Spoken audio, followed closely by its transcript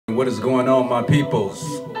what is going on, my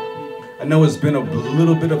peoples? I know it's been a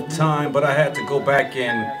little bit of time, but I had to go back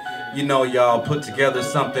and, y'all put together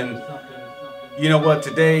something. You know what?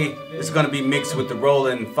 Today it's going to be mixed with the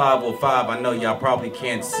Roland 505. I know y'all probably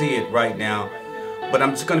can't see it right now, but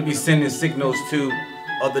I'm just going to be sending signals to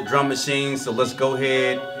other drum machines. So let's go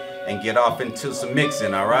ahead and get off into some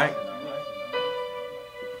mixing, all right?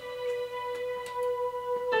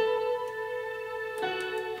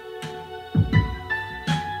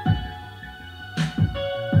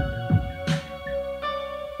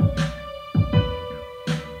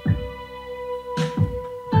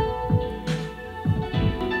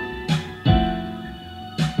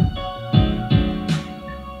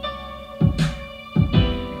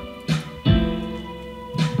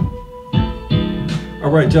 All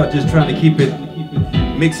right, y'all, just trying to keep it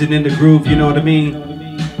mixing in the groove, you know what I mean?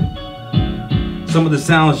 Some of the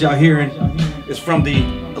sounds y'all hearing is from the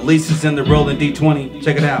Elisa's and the Roland D20.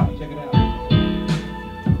 Check it out.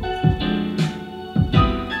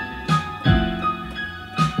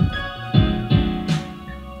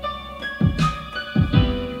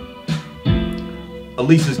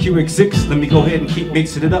 Elisa's QX6. Let me go ahead and keep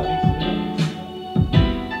mixing it up.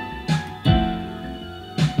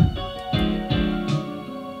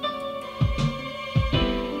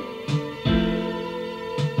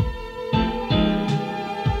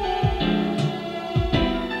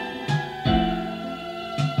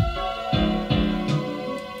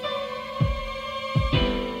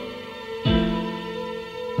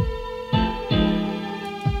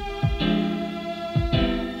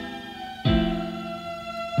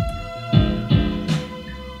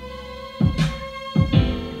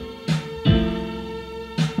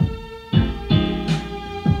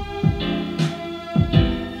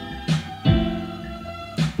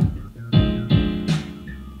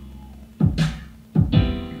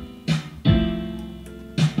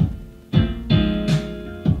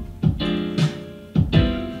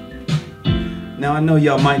 Now I know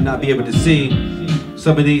y'all might not be able to see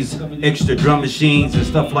some of these extra drum machines and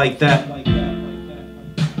stuff like that.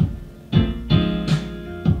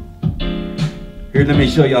 Here, let me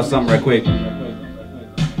show y'all something right quick.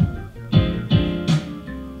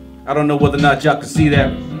 I don't know whether or not y'all can see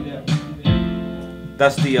that.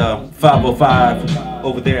 That's the 505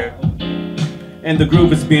 over there. And the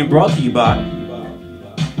groove is being brought to you by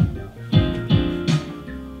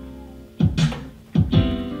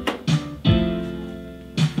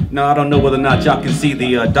Now, I don't know whether or not y'all can see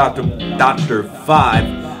the Dr.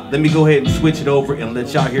 5. Let me go ahead and switch it over and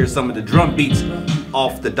let y'all hear some of the drum beats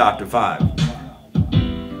off the Dr. 5.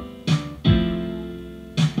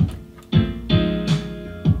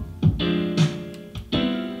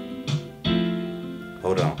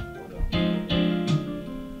 Hold on.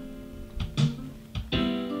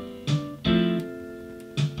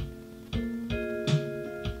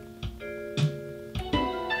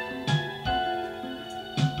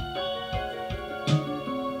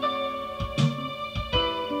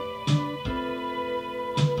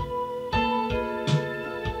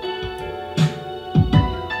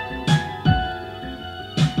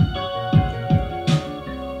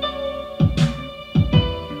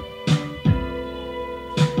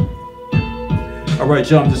 All right,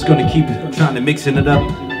 y'all, I'm just gonna keep trying to mixing it up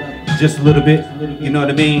just a little bit, you know what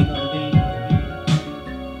I mean?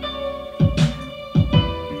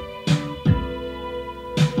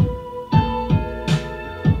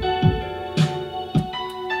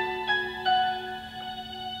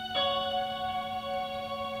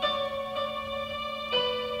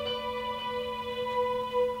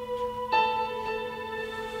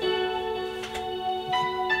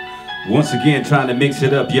 Once again, trying to mix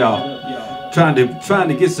it up, y'all. Trying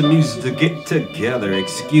to get some music to get together.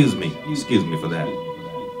 Excuse me for that.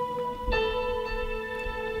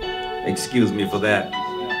 Excuse me for that.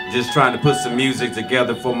 Just trying to put some music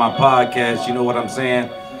together for my podcast. You know what I'm saying?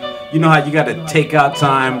 You know how you got to take out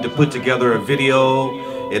time to put together a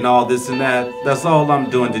video and all this and that. That's all I'm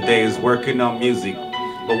doing today is working on music.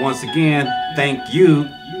 But once again, thank you.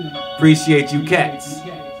 Appreciate you cats.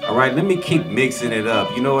 All right, let me keep mixing it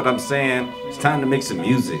up. You know what I'm saying? It's time to make some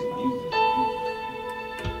music.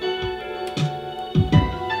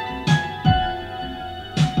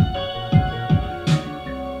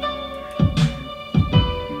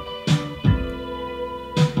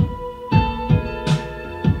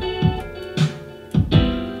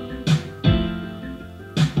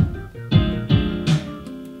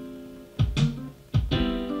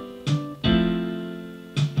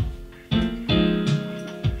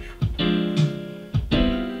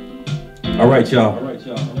 All right, y'all.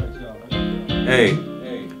 Hey,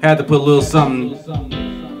 had to put a little something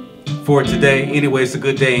for today. Anyway, it's a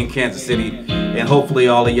good day in Kansas City, and hopefully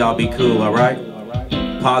all of y'all be cool, all right?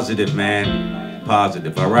 Positive, man.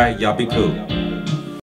 Positive, all right? Y'all be cool.